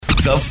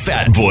The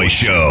Fat Boy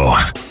Show.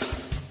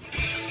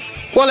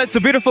 Well, it's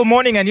a beautiful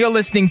morning and you're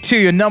listening to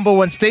your number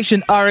one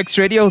station, RX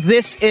Radio.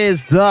 This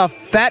is The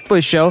Fat Boy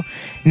Show.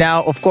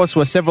 Now, of course,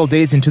 we're several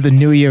days into the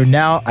new year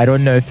now. I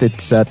don't know if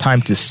it's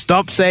time to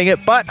stop saying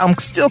it, but I'm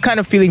still kind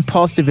of feeling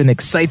positive and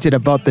excited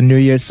about the new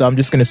year, so I'm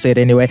just going to say it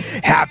anyway.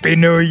 Happy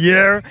New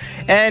Year!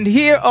 And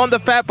here on The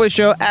Fat Boy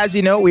Show, as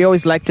you know, we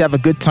always like to have a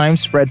good time,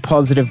 spread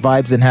positive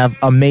vibes, and have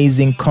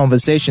amazing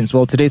conversations.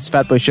 Well, today's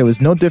Fat Boy Show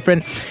is no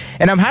different,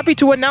 and I'm happy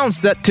to announce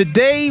that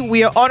today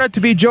we are honored to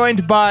be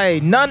joined by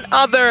none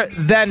other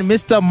than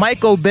Mr.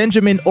 Michael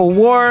Benjamin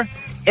Owuor,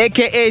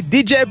 aka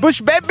DJ Bush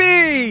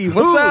Baby.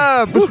 What's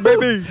up, Bush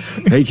Baby?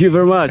 Thank you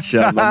very much.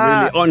 I'm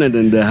really honored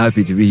and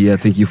happy to be here.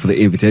 Thank you for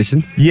the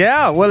invitation.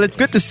 Yeah, well, it's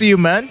good to see you,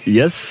 man.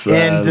 Yes.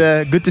 And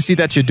good to see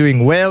that you're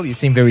doing well. You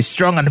seem very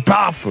strong and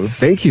powerful.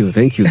 Thank you.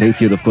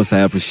 Of course, I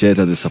appreciate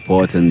the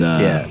support and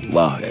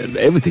wow,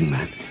 everything,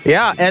 man.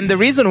 Yeah, and the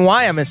reason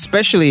why I'm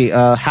especially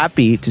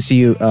happy to see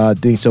you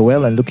doing so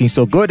well and looking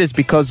so good is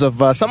because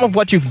of some of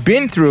what you've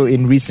been through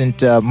in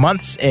recent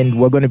months, and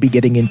we're going to be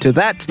getting into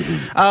that.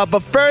 But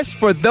first,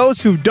 for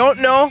those who don't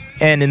know,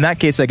 and in that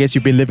case, I guess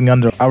you've been living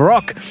under a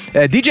rock,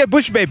 DJ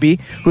Bush Baby,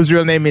 whose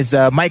real name is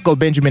Michael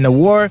Benjamin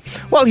Owuor,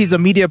 well, he's a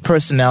media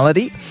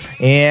personality,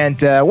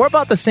 and we're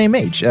about the same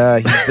age.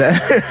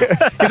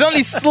 He's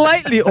only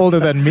slightly older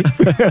than me,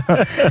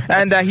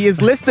 and he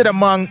is listed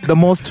among the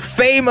most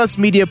famous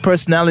media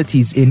personalities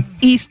in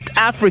East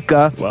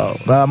Africa.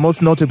 Wow.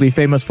 Most notably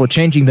famous for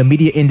changing the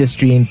media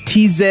industry in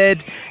TZ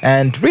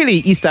and really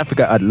East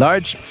Africa at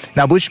large.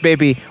 Now, Bush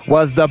Baby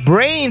was the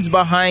brains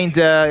behind,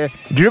 do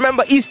you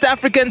remember East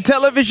African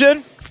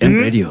television? And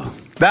radio.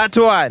 That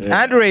one,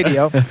 yeah. And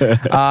radio.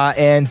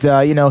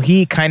 You know,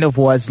 he kind of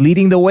was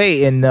leading the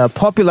way in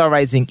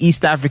popularizing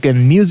East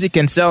African music.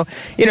 And so,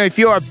 you know, if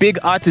you're a big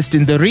artist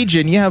in the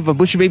region, you have a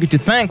Bush Baby to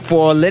thank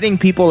for letting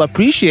people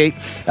appreciate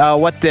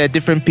what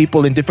different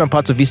people in different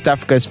parts of East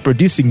Africa is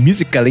producing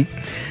musically.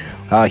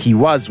 He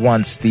was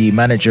once the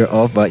manager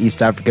of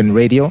East African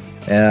Radio,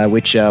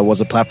 which was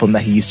a platform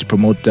that he used to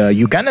promote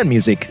Ugandan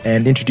music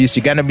and introduce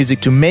Ugandan music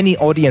to many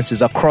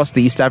audiences across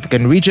the East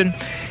African region.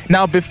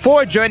 Now,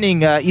 before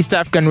joining East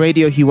African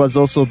Radio, he was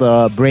also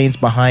the brains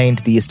behind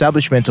the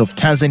establishment of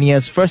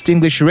Tanzania's first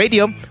English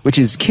radio, which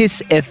is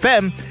Kiss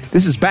FM.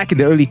 This is back in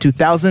the early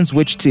 2000s,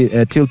 which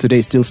till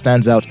today still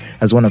stands out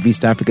as one of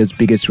East Africa's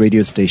biggest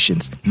radio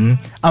stations.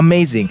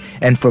 Amazing.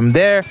 And from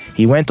there,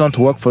 he went on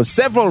to work for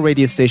several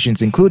radio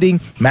stations,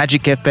 including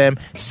Magic FM,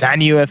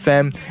 Sanyo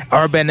FM,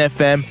 Urban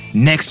FM,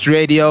 Next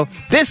Radio.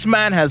 This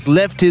man has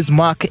left his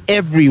mark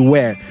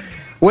everywhere.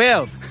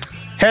 Well,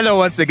 hello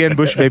once again,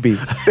 Bush Baby.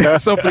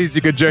 So pleased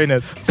you could join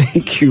us.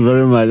 Thank you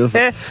very much. That's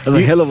a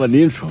hell of an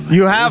intro, man.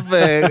 You have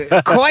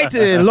quite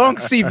a long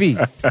CV.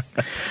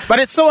 But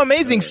it's so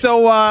amazing.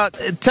 So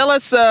tell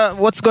us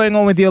what's going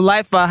on with your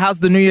life. How's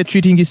the new year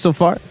treating you so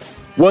far?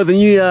 Well, the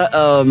new year,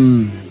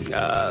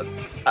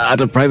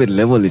 at a private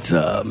level, it's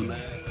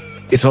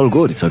all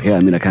good. It's okay. I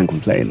mean, I can't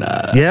complain.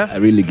 Yeah. I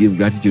really give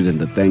gratitude and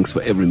the thanks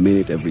for every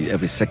minute,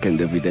 every second,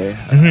 every day.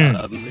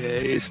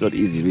 It's not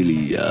easy,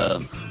 really.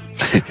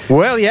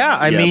 Well, yeah.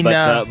 I mean,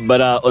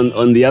 but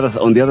on the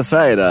other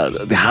side,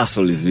 the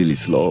hustle is really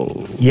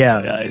slow.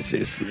 Yeah,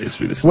 it's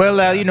really slow.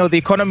 Well, you know, the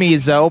economy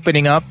is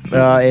opening up,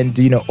 and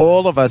you know,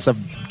 all of us have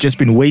just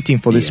been waiting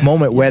for this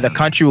moment where the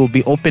country will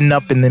be opened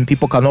up, and then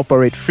people can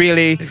operate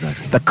freely.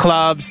 Exactly. The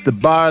clubs, the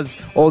bars,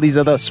 all these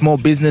other small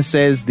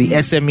businesses, the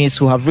SMEs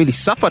who have really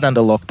suffered under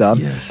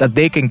lockdown, that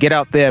they can get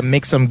out there and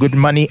make some good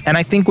money. And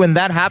I think when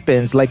that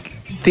happens, like,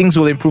 things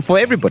will improve for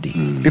everybody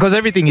because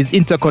everything is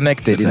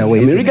interconnected in a way.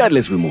 I mean,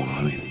 regardless, we move.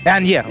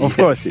 And of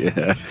course.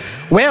 Yeah.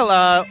 Well,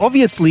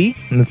 obviously,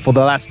 for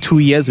the last 2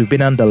 years, we've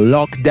been under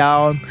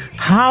lockdown.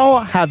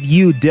 How have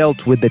you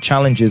dealt with the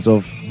challenges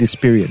of this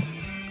period?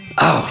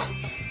 Oh,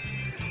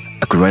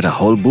 I could write a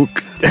whole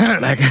book.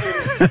 I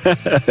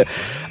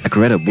could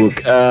write a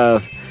book.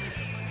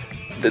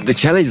 The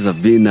challenges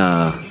have been,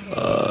 well,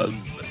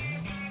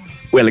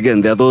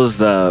 again, there are those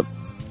that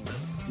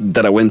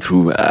I went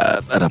through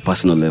at a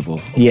personal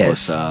level.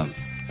 Yes. Course,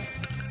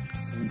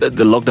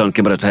 the lockdown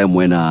came at a time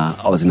when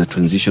I was in a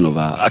transition of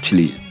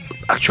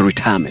actual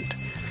retirement.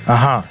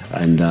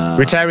 And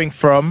retiring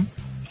from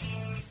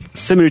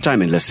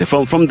semi-retirement, let's say,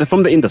 from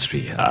the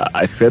industry.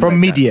 I felt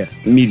from like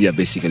media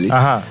basically.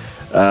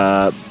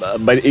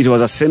 But it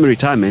was a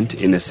semi-retirement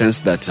in the sense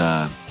that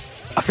I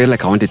felt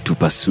like I wanted to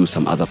pursue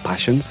some other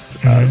passions.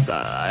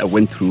 I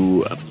went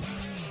through.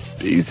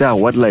 Is there a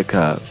word like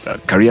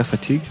career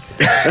fatigue?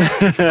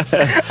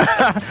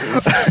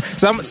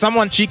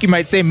 Someone cheeky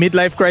might say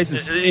midlife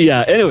crisis.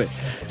 Yeah, anyway.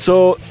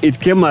 So it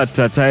came at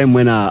a time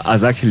when I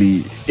was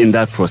actually in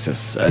that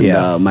process.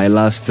 And my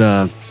last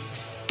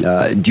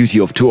duty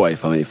of tour,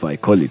 if I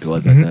call it,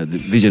 was at the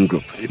Vision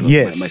Group. It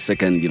was my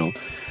second,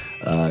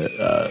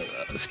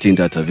 stint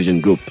at a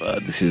Vision Group.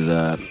 This is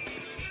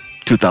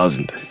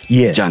 2000.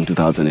 Jan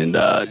 2000. And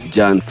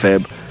Jan,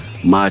 Feb,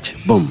 March,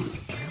 boom.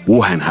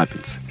 Wuhan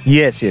happens.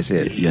 Yes.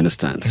 You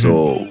understand?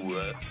 So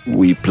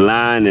we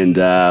plan, and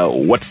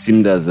what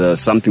seemed as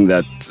something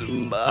that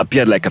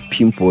appeared like a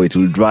pimple, it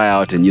will dry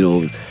out, and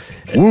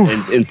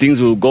and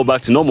things will go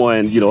back to normal,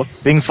 and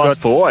things fast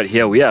forward,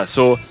 here we are.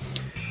 So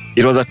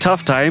it was a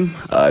tough time.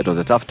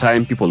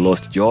 People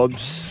lost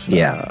jobs.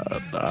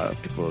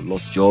 People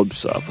lost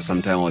jobs. For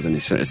some time, I was an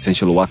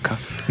essential worker.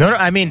 No,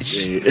 I mean,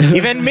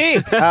 even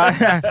me.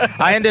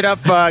 I ended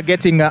up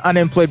getting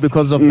unemployed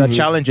because of the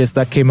challenges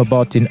that came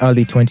about in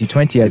early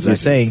 2020, as you're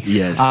saying.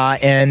 Yes.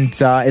 And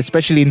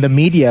especially in the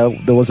media,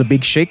 there was a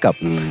big shakeup.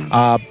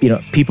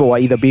 People were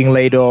either being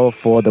laid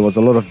off, or there was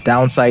a lot of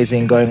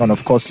downsizing going on.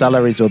 Of course,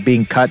 salaries were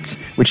being cut,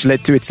 which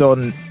led to its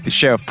own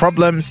share of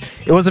problems.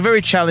 It was a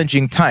very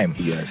challenging time.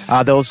 Yes.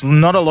 There was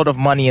not a lot of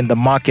money in the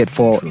market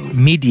for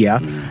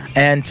media,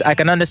 and I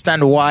can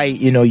understand why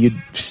you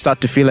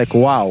start to feel like,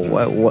 wow,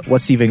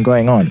 what's even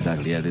going on?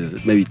 Exactly. Yeah, there's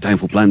maybe time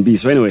for Plan B.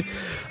 So anyway,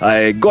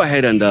 I go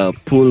ahead and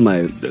pull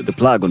the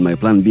plug on my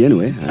Plan B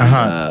anyway.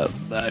 And,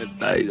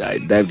 I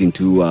dived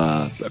into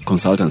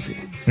consultancy,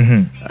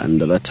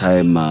 and at that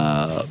time,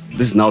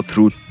 this is now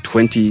through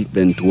 20,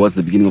 then towards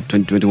the beginning of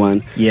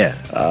 2021.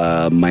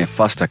 Yeah. My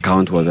first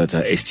account was at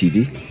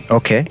STV.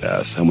 Okay.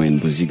 Somewhere in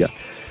Buziga.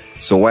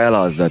 So while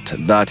I was at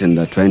that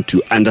and trying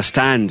to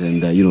understand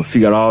and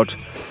figure out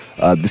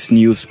this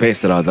new space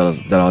that I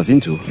was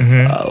into,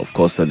 of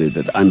course,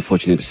 the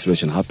unfortunate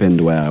situation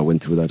happened where I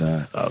went through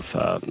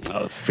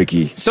that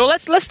freaky. So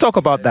let's talk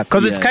about that,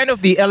 because it's kind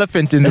of the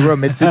elephant in the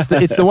room. It's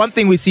the one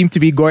thing we seem to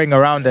be going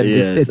around, and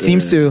it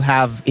seems to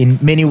have in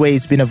many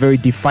ways been a very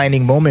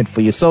defining moment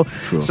for you. So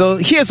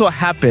here's what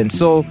happened.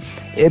 So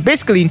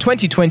basically in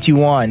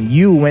 2021,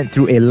 you went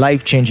through a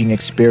life-changing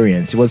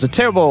experience. It was a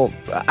terrible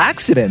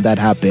accident that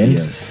happened.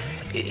 Yes.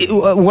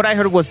 What I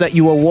heard was that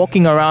you were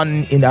walking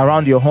around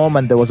your home,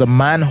 and there was a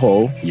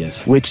manhole,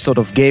 which sort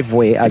of gave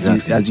way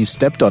as you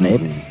stepped on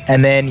it,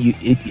 and then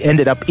it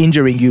ended up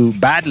injuring you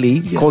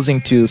badly,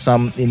 causing to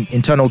some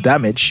internal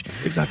damage.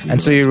 Exactly.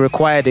 And so you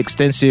required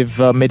extensive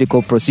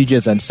medical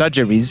procedures and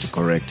surgeries.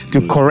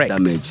 To correct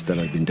damage that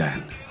had been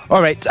done.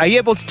 All right. Are you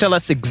able to tell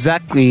us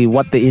exactly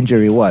what the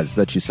injury was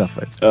that you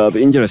suffered? The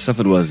injury I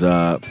suffered was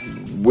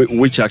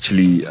which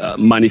actually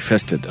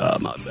manifested a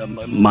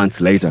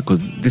month later, because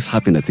this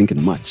happened, I think,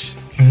 in March.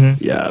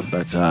 Yeah,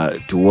 but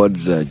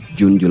towards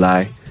June,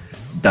 July,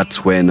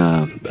 that's when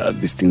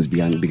these things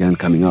began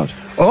coming out.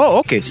 Oh,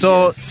 okay.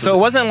 So it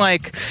wasn't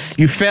like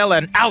you fell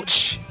and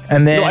ouch,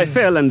 and then... No, I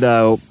fell, and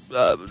the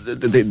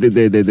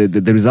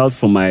results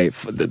from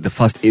the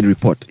first aid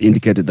report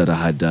indicated that I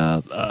had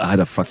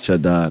a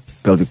fractured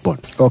pelvic bone.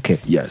 Okay.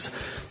 Yes.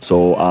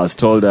 So I was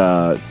told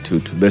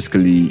to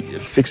basically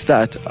fix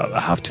that, I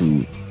have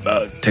to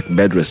take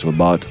bed rest for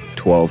about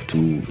 12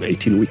 to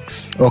 18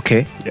 weeks.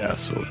 Okay. Yeah.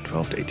 So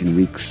 12 to 18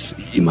 weeks.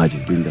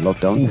 Imagine during the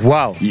lockdown.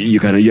 Wow. You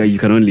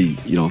can only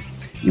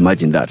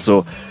imagine that.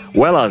 So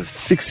while I was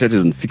fixated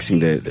on fixing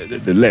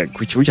the leg,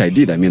 which I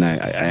did. I mean, I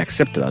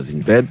accepted. I was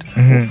in bed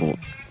for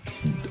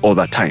all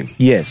that time.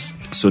 Yes.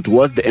 So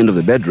towards the end of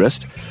the bed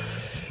rest,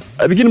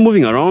 I began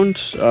moving around.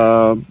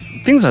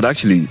 Things had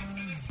actually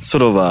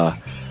sort of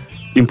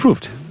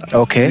improved.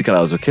 Okay. Physically,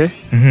 I was okay.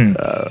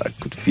 I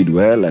could feed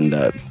well, and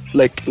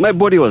like my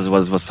body was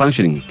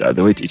functioning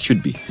the way it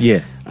should be.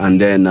 Yeah.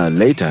 And then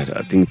later,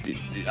 I think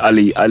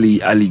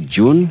early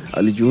June,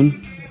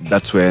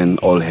 that's when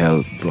all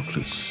hell broke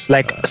loose.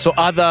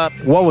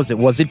 What was it?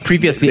 Was it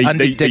previously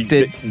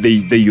undetected?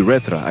 The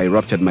urethra. I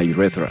ruptured my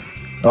urethra.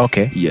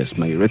 Okay. Yes,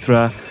 my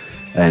urethra.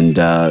 And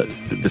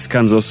the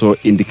scans also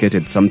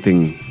indicated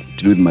something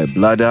to do with my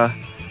bladder.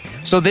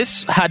 So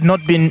this had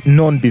not been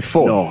known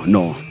before?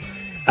 No.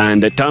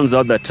 And it turns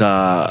out that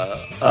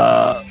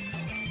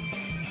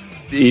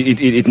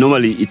it's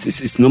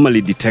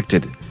normally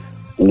detected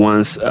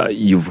once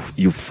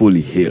you've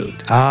fully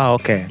healed. Ah,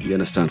 okay. You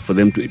understand? For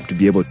them to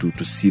be able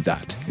to see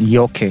that.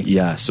 Okay.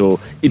 Yeah, so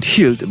it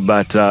healed,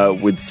 but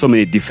with so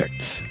many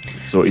defects.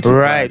 So it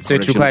required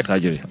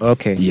surgery.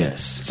 Okay.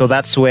 Yes. So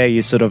that's where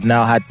you sort of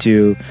now had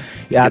to...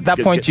 at that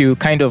point, you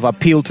kind of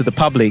appealed to the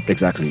public.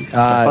 Exactly. So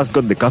I first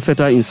got the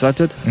catheter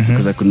inserted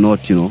because I could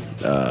not,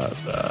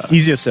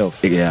 ease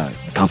yourself. Yeah,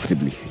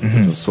 comfortably.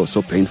 It was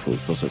so painful,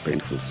 so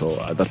painful.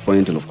 So at that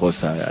point, and of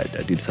course, I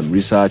did some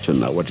research on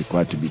what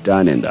required to be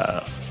done, and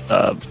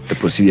the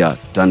procedure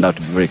turned out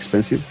to be very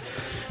expensive.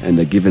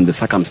 And given the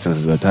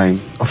circumstances at the time,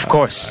 of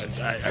course,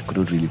 I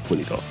couldn't really pull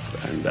it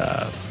off. And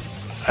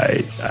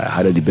I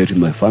had a debate with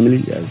my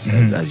family,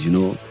 as you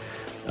know.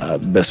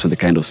 Based on the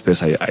kind of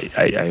space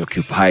I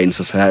occupy in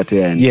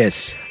society, and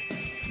yes,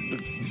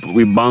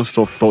 we bounced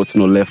off thoughts,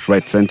 left,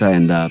 right, center,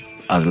 and I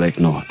was like,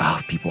 no, I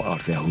have people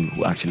out there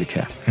who actually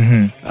care.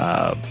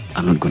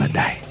 I'm not gonna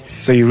die.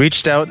 So you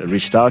reached out,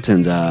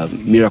 and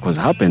miracles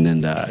happened,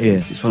 and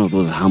it's one of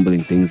those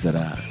humbling things that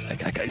are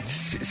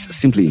it's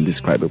simply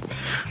indescribable.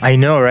 I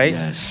know, right?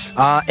 Yes.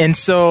 And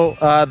so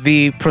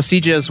the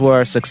procedures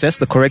were a success,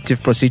 the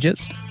corrective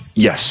procedures.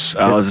 Yes,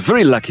 I was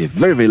very lucky,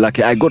 very, very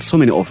lucky. I got so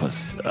many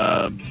offers.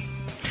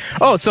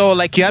 Oh, so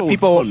like you had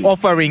people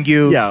offering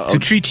you to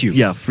treat you?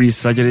 Yeah, free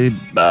surgery.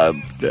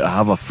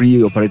 Have a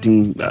free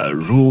operating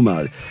room.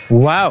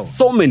 Wow.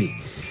 So many.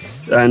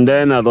 And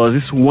then there was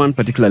this one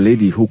particular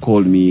lady who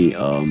called me.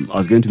 I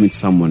was going to meet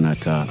someone at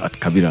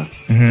Kabira.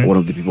 One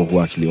of the people who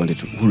actually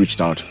who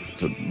reached out.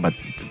 But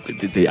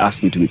they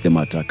asked me to meet them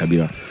at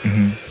Kabira.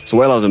 So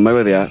while I was on my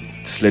way there,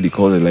 this lady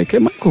calls and like, "Hey,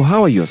 Michael,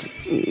 how are you?" I was like,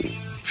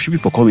 few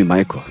people call me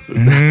Michael.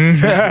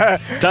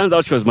 Turns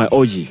out she was my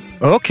OG.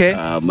 Okay.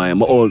 My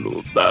old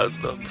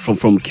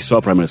from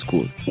Kiswa Primary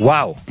School.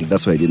 Wow. And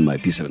that's where I did my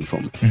P7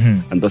 from.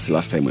 And that's the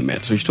last time we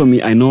met. So she told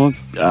me, I know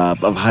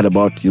I've heard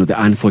about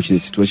the unfortunate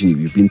situation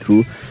you've been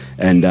through,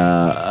 and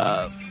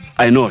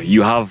I know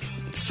you have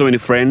so many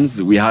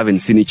friends. We haven't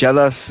seen each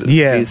other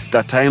since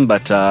that time,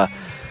 but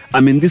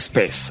I'm in this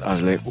space. I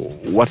was like,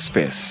 what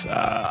space?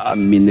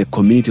 I'm in a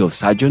community of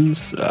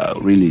surgeons,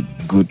 really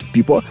good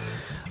people.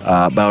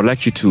 But I would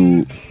like you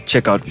to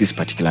check out this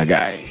particular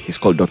guy. He's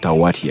called Dr.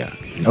 Watia.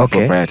 He's the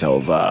proprietor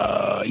of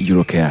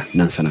Eurocare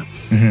Nansana.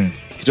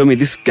 He told me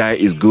this guy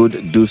is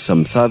good. Do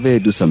some survey,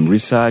 do some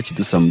research,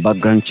 do some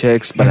background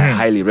checks. But I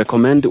highly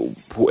recommend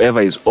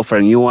whoever is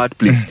offering you what,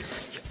 please.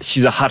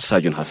 She's a heart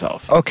surgeon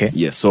herself. Okay.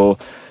 Yes. So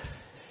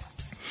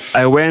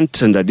I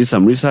went and I did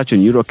some research on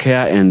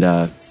Eurocare and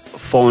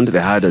found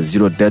they had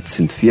 0 deaths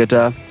in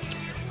theater.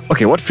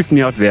 Okay, what freaked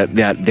me out,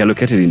 they're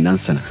located in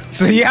Nansana.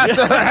 So, and,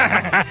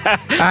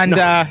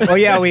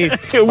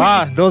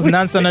 those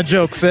Nansana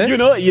jokes, eh?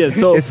 Yes.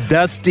 So it's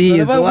dusty,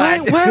 it's why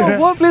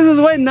of all places,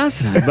 why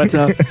Nansana? But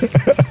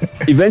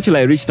eventually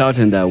I reached out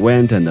and I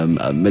went and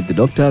met the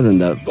doctors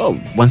and,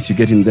 once you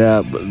get in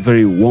there,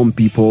 very warm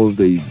people,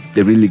 they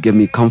really gave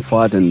me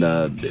comfort and,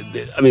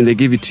 they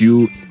give it to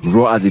you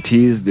raw as it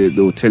is.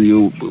 They'll tell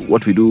you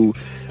what we do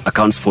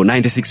accounts for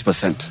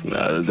 96%.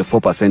 The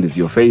 4% is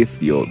your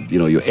faith, your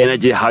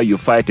energy, how you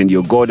fight, and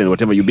your God and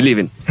whatever you believe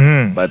in.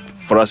 But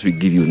for us, we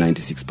give you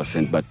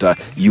 96%. But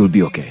you'll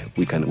be okay.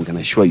 We can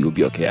assure you'll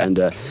be okay. And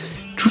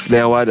true to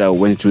their word, I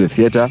went to the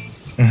theater.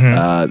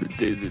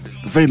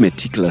 Very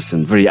meticulous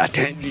and very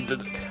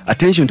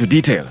attention to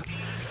detail.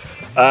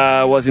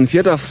 I was in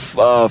theater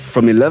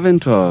from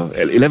 11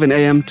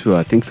 a.m. to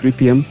I think 3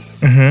 p.m.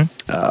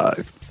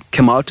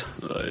 Came out.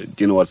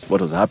 Didn't know what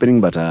was happening,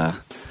 but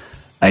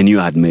I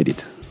knew I had made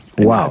it.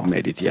 Wow. I had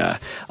made it, yeah.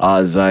 I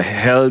was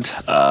held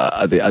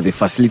at the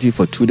facility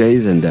for 2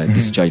 days and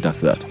discharged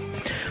after that.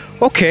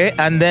 Okay,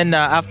 and then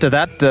after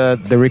that,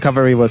 the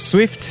recovery was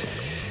swift?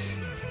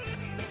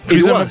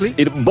 Presumably?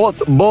 It was.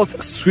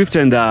 Both swift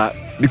and...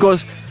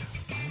 because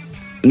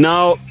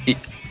now...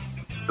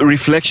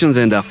 reflections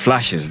and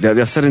flashes. There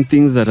are certain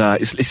things that are...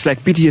 It's like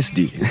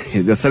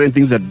PTSD. There are certain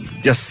things that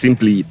just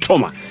simply...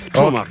 Trauma.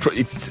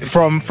 It's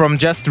from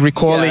just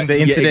recalling the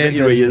incident.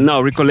 Exactly.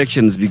 Now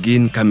recollections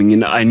begin coming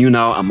in. I knew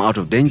now I'm out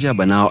of danger,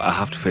 but now I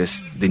have to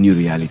face the new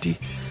reality.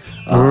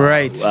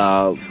 Right.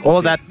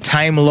 All that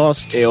time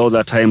lost. All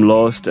that time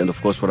lost, and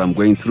of course what I'm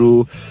going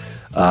through.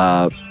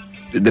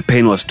 The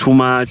pain was too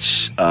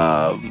much.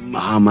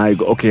 How am I?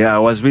 Okay, I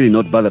was really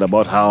not bothered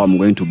about how I'm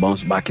going to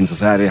bounce back in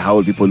society. How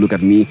will people look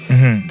at me?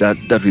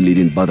 That really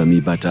didn't bother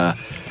me, but.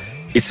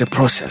 It's a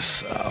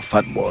process,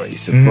 fat boy.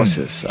 It's a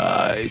process.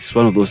 It's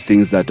one of those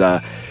things that,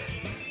 a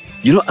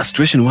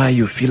situation where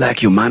you feel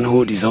like your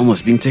manhood is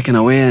almost being taken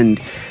away, and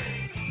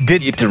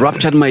it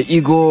ruptured my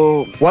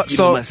ego,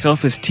 my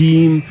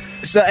self-esteem.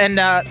 So,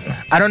 and I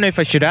don't know if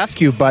I should ask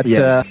you, but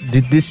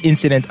did this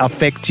incident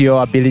affect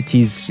your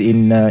abilities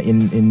in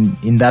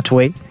that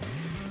way?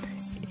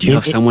 Do you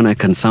have someone I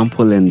can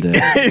sample and...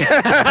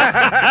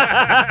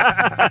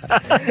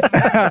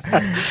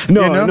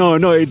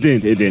 No, it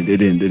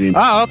didn't.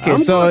 Ah, okay.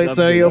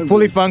 So you're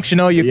fully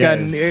functional. You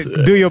can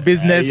do your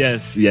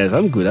business. Yes,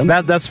 I'm good.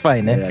 That's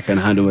fine. Yeah, I can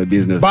handle my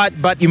business.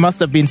 But you must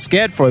have been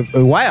scared for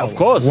a while. Of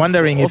course.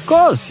 Wondering if... Of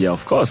course.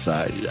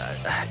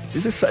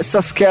 It's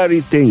a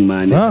scary thing,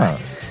 man.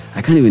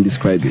 I can't even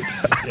describe it.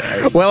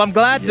 Well, I'm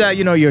glad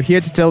you're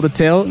here to tell the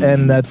tale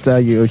and that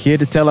you're here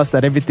to tell us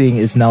that everything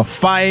is now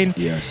fine.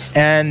 Yes.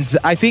 And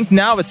I think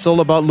now it's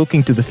all about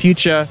looking to the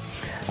future.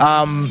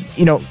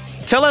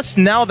 Tell us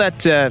now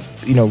that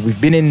we've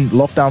been in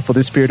lockdown for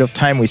this period of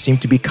time. We seem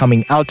to be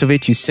coming out of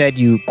it. You said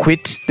you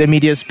quit the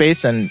media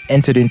space and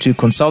entered into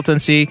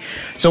consultancy.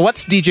 So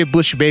what's DJ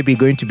Bush Baby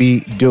going to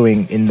be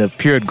doing in the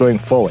period going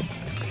forward?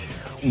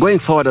 Going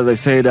forward, as I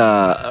said,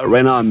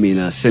 right now I'm in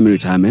a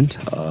semi-retirement,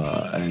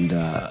 and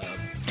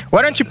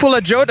why don't you pull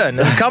a Jordan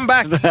and come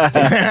back?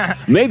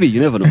 Maybe,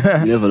 you never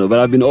know. But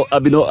I've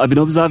been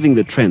observing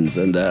the trends,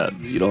 and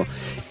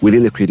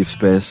within the creative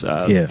space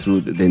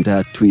through the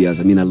entire 2 years.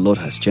 I mean, a lot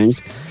has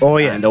changed. Oh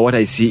yeah. And what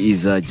I see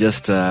is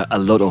just a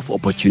lot of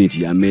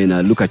opportunity. I mean,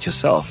 look at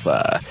yourself.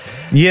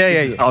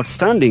 It's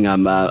outstanding.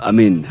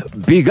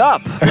 Big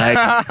up.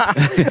 Like,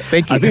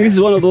 thank you. I think this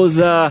is one of those.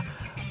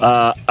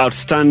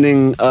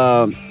 Outstanding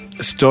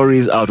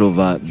stories out of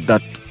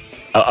that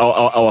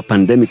our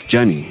pandemic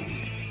journey.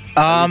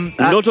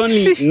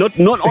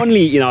 Not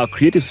only in our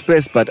creative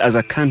space, but as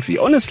a country.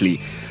 Honestly,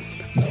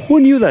 who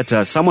knew that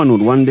someone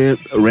would one day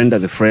render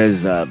the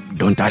phrase,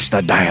 don't touch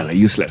that dial,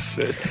 useless.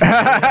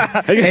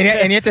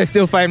 and yet I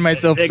still find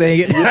myself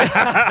saying it.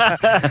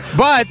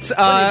 But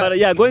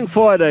yeah, going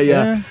forward,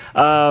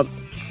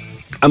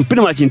 I'm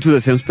pretty much into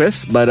the same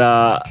space, but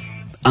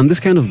I'm this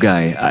kind of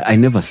guy. I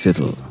never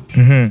settle.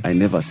 I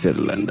never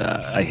settle, and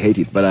I hate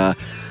it. But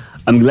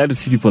I'm glad to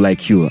see people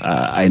like you.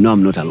 I know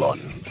I'm not alone.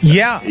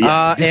 Yeah,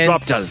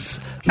 disruptors.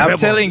 I'm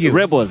telling you,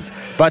 rebels.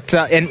 But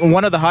and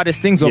one of the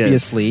hardest things,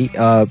 obviously,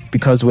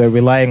 because we're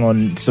relying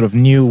on sort of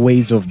new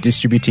ways of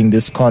distributing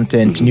this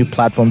content, new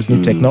platforms,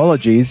 new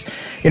technologies.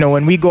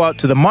 When we go out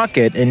to the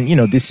market, and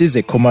this is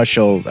a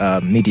commercial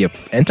media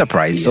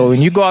enterprise. Yes. So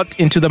when you go out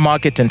into the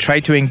market and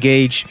try to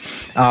engage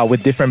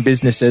with different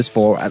businesses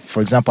for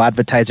example,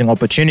 advertising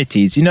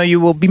opportunities, you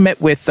will be met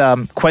with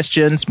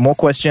questions, more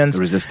questions,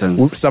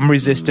 some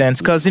resistance,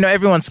 because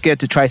everyone's scared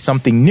to try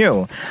something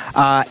new.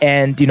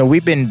 And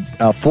we've been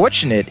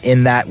fortunate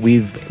in that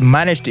we've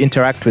managed to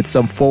interact with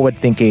some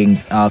forward-thinking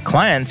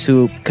clients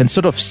who can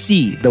sort of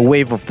see the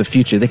wave of the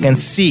future. They can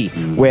see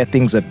where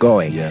things are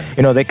going. Yeah.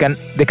 They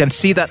can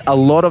see that a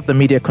lot of the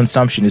media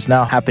consumption is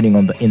now happening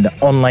in the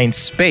online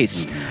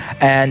space,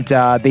 and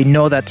they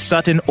know that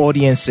certain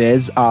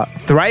audiences are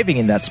thriving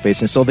in that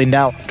space, and so they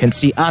now can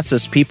see us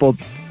as people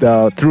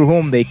through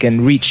whom they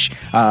can reach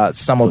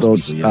some of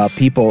those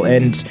people.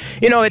 And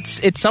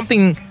it's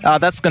something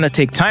that's going to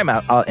take time.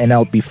 And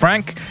I'll be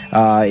frank,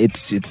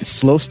 it's a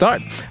slow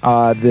start.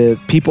 The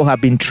people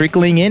have been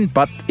trickling in,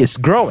 but it's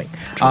growing.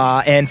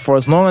 And for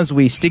as long as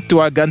we stick to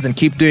our guns and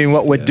keep doing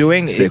what we're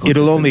doing,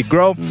 it'll only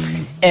grow.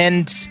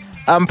 And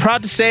I'm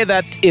proud to say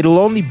that it'll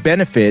only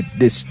benefit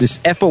this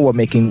effort we're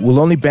making will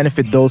only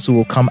benefit those who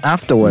will come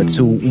afterwards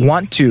who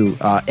want to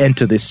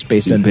enter this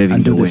space and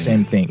do the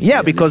same thing.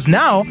 Yeah, because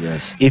now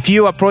if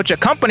you approach a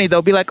company,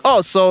 they'll be like,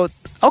 oh, so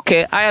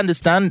okay, I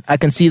understand. I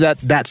can see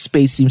that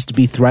space seems to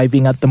be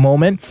thriving at the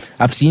moment.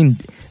 I've seen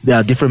there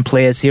are different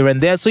players here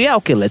and there. So yeah,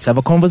 okay, let's have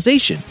a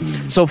conversation.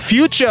 So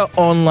future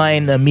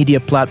online media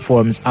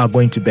platforms are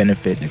going to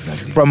benefit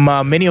from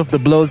many of the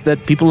blows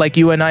that people like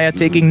you and I are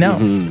taking now.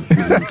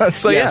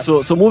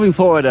 So moving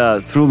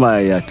forward through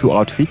my two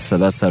outfits, so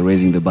that's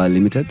Raising the Bar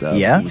Limited,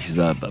 which is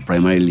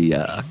primarily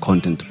a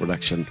content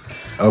production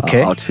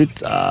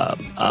outfit.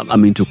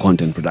 I'm into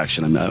content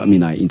production. I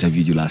mean, I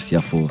interviewed you last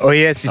year for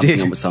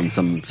some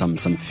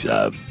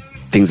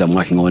things I'm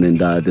working on, and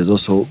there's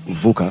also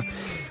VUCA,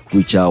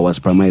 which was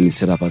primarily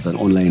set up as an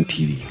online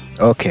TV.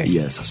 Okay.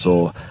 Yes.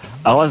 So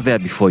I was there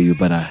before you,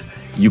 but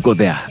you go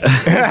there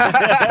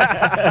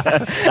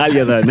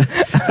earlier than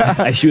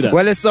I should have.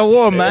 Well, it's a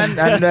war, man,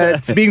 and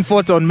it's being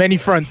fought on many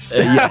fronts.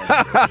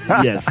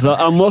 Yes. So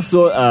I'm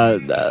also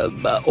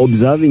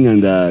observing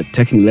and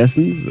taking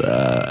lessons,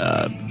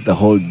 the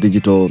whole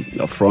digital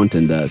front,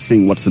 and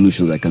seeing what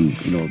solutions I can,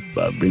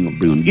 bring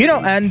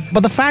on.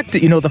 But the fact,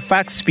 the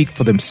facts speak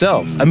for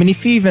themselves. I mean,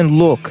 if you even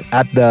look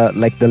at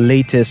the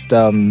latest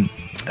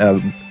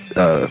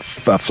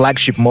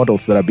flagship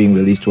models that are being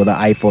released, whether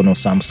iPhone or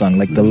Samsung,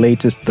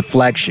 the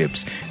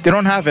flagships, they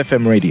don't have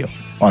FM radio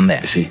on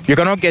there. You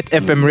cannot get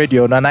FM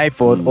radio on an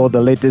iPhone or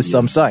the latest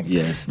Samsung.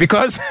 Yes.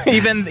 Because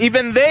even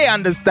they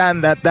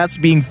understand that that's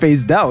being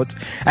phased out,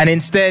 and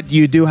instead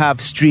you do have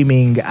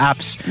streaming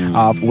apps,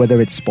 whether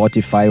it's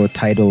Spotify or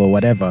Tidal or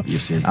whatever. You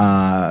see.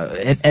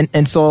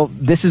 And so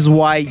this is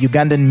why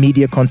Ugandan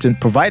media content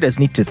providers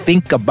need to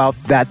think about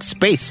that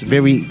space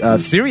very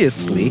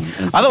seriously.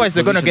 Otherwise,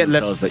 they're going to get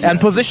left and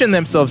position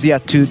themselves,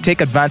 to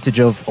take advantage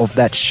of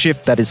that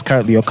shift that is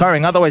currently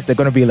occurring. Otherwise, they're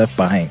going to be left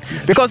behind.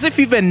 Because if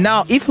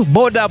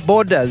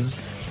borders,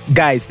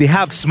 guys, they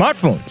have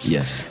smartphones.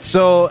 Yes.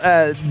 So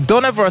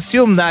don't ever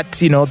assume that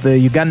the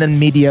Ugandan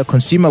media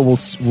consumer will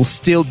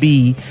still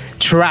be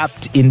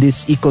trapped in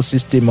this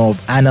ecosystem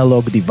of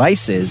analog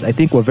devices. I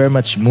think we're very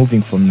much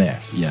moving from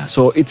there. Yeah.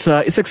 So it's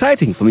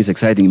exciting for me. It's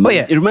exciting.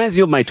 It reminds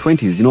me of my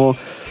 20s.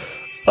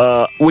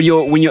 When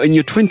you're in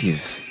your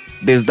 20s,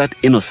 there's that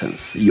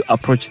innocence. You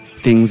approach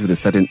things with a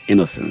certain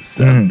innocence,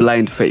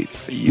 blind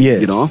faith.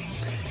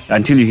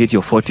 Until you hit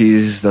your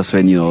 40s, that's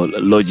when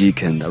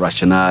logic and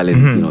rationale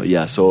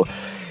and So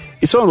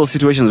it's one of those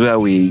situations where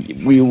we'll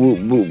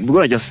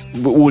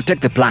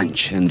take the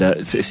plunge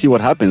and see what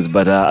happens.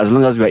 But as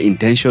long as we are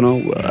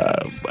intentional,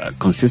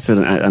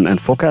 consistent, and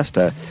focused,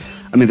 the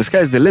sky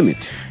is the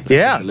limit.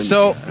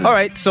 All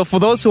right. So for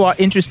those who are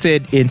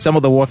interested in some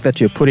of the work that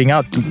you're putting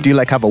out, do you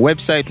have a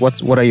website?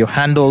 What are your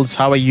handles?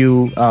 How are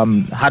you?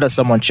 How does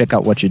someone check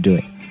out what you're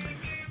doing?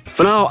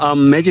 For now,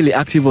 I'm majorly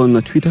active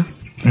on Twitter.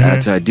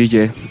 At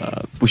DJ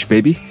Push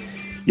Baby.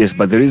 Yes,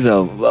 but there is a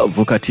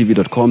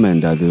VUCATV.com,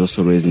 and there's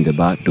also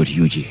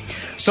raisingthebar.ug.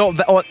 So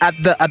at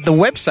the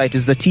website,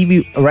 is the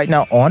TV right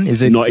now on?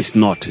 Is it? No, it's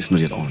not. It's not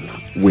yet on.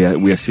 We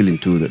are still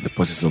into the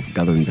process of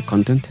gathering the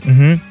content,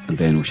 and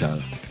then we shall.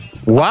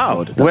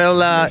 Wow.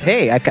 Well,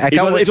 hey, I can't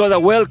it was a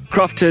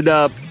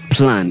well-crafted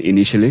plan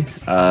initially.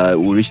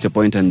 We reached a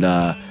point, and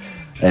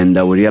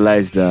we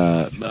realized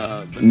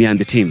me and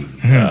the team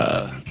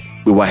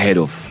we were ahead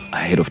of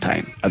ahead of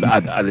time.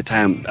 At the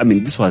time, I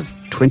mean, this was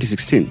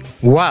 2016.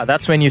 Wow,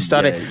 that's when you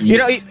started.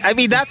 Yeah,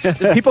 That's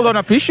people don't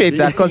appreciate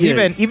that because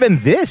Yes. even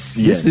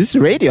this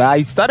radio,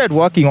 I started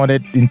working on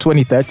it in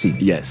 2013.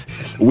 Yes.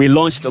 We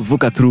launched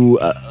VUCA through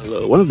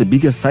one of the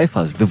biggest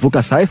ciphers, the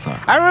VUCA cipher.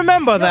 I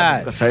remember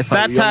that. VUCA cipher.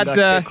 That had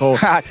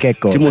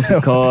Keko. Timothy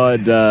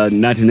Cod,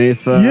 Natty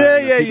Nathan,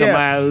 Peter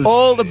Miles.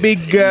 All the big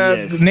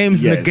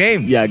names in the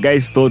game. Yeah,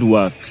 guys thought we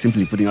were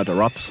simply putting out a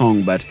rap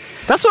song, but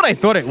That's what I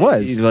thought it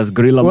was. it was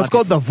guerrilla It was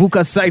called marketing. the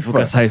VUCA Cipher.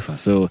 VUCA cipher.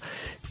 So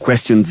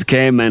questions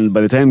came, and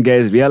by the time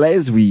guys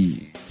realized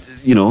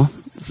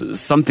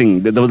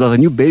something, there was a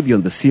new baby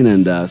on the scene,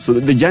 and so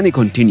the journey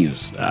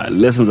continues.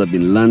 Lessons have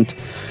been learned.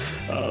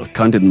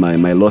 Counted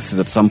my losses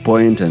at some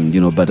point, and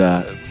but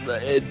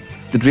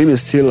the dream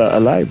is still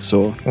alive.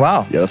 So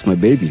Wow. yeah, that's my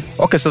baby.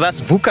 Okay, so that's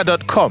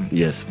VUCA.com.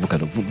 Yes,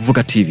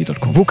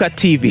 VUCATV.com. VUCA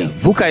TV. Yeah.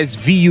 VUCA is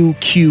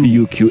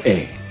VUQA.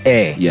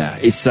 VUQA. Yeah,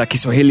 it's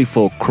Kiswahili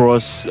for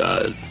cross,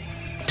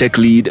 take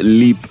lead,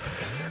 leap,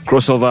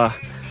 crossover,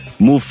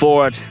 move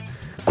forward,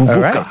 kuvuka.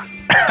 All right.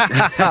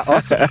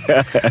 Awesome.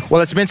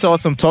 Well, it's been so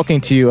awesome talking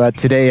to you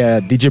today,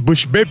 DJ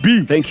Bush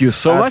Baby. Thank you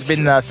so much. It's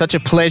been such a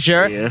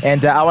pleasure. Yes.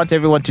 And I want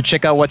everyone to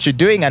check out what you're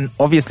doing. And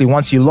obviously,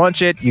 once you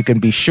launch it, you can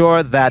be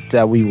sure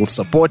that we will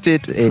support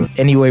it in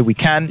any way we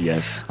can.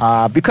 Yes.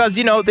 Because,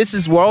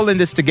 we're all in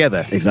this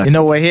together. Exactly.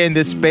 We're here in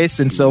this space.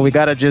 And so we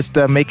got to just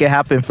make it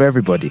happen for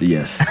everybody.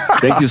 Yes.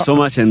 Thank you so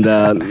much. And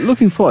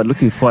looking forward.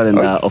 And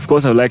of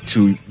course, I would like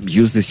to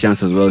use this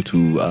chance as well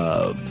to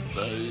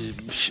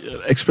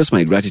express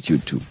my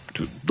gratitude to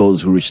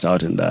those who reached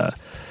out and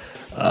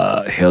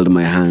held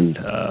my hand,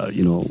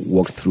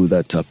 walked through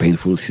that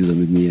painful season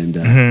with me, and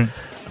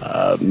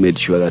made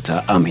sure that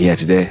I'm here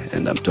today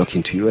and I'm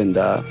talking to you, and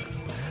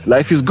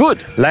life is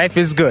good. Life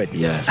is good.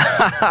 Yes.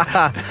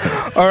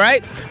 All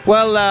right.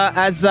 Well,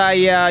 as I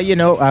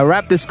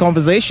wrap this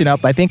conversation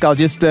up, I think I'll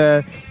just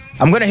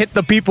I'm going to hit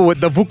the people with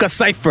the VUCA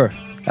Cipher.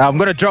 I'm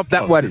going to drop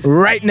that one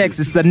right next.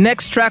 It's the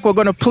next track we're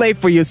going to play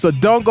for you, so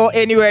don't go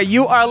anywhere.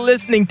 You are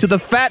listening to The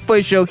Fat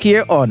Boy Show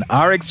here on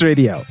RX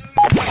Radio.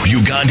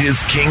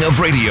 Uganda's King of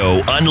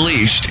Radio,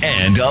 Unleashed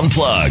and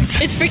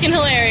Unplugged. It's freaking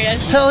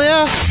hilarious. Hell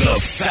yeah. The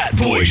Fat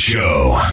Boy Show.